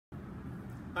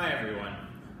Hi everyone,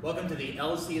 welcome to the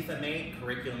LCFMA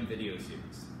curriculum video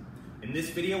series. In this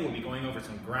video we'll be going over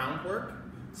some groundwork.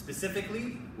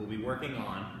 Specifically, we'll be working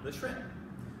on the shrimp.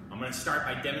 I'm going to start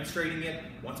by demonstrating it,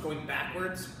 once going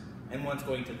backwards and once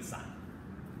going to the side.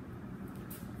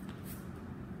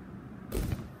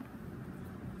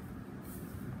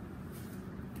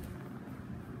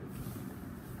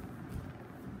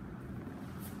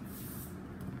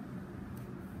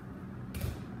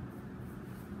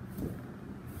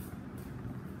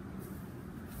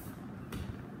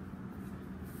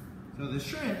 So the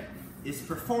shrimp is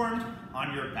performed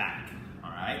on your back, all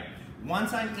right?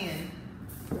 Once I'm in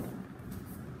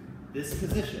this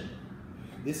position,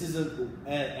 this is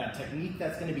a technique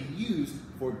that's gonna be used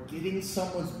for getting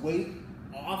someone's weight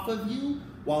off of you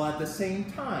while at the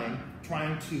same time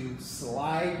trying to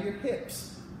slide your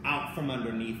hips out from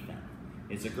underneath them.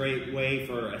 It's a great way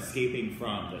for escaping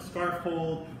from the scarf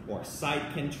hold or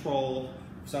side control,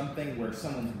 something where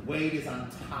someone's weight is on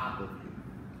top of you.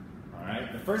 All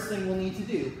right, the first thing we'll need to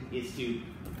do is to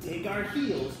dig our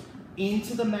heels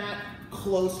into the mat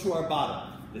close to our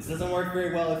bottom. This doesn't work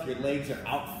very well if your legs are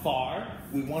out far.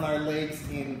 We want our legs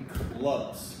in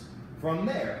close. From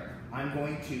there, I'm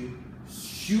going to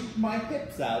shoot my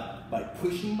hips out by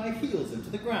pushing my heels into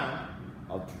the ground.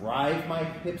 I'll drive my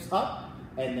hips up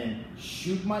and then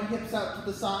shoot my hips out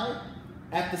to the side.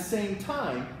 At the same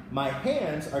time, my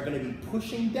hands are going to be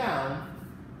pushing down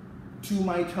to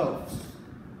my toes.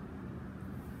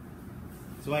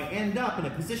 So I end up in a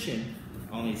position,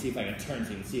 let me see if I can turn so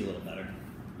you can see a little better.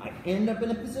 I end up in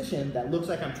a position that looks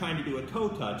like I'm trying to do a toe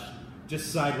touch,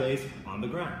 just sideways on the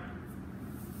ground.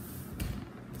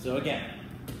 So again,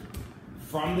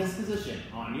 from this position,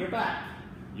 on your back,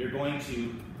 you're going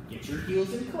to get your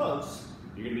heels in close,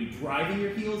 you're going to be driving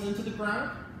your heels into the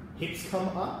ground, hips come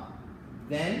up,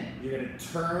 then you're going to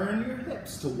turn your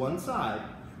hips to one side,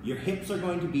 your hips are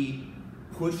going to be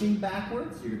pushing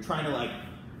backwards, you're trying to like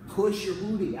push your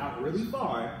booty out really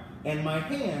far, and my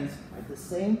hands at the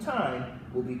same time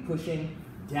will be pushing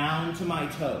down to my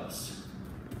toes.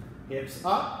 Hips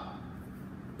up,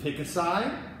 pick a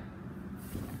side,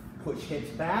 push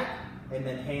hips back, and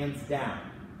then hands down.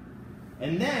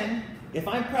 And then, if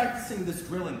I'm practicing this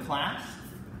drill in class,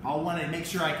 I'll want to make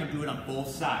sure I can do it on both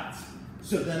sides.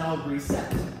 So then I'll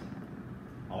reset.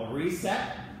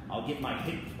 I'll get my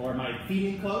hip or my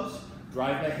feet in close,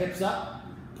 drive my hips up,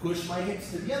 push my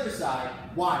hips to the other side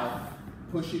while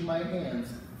pushing my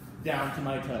hands down to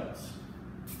my toes.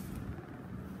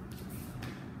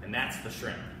 And that's the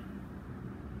shrimp.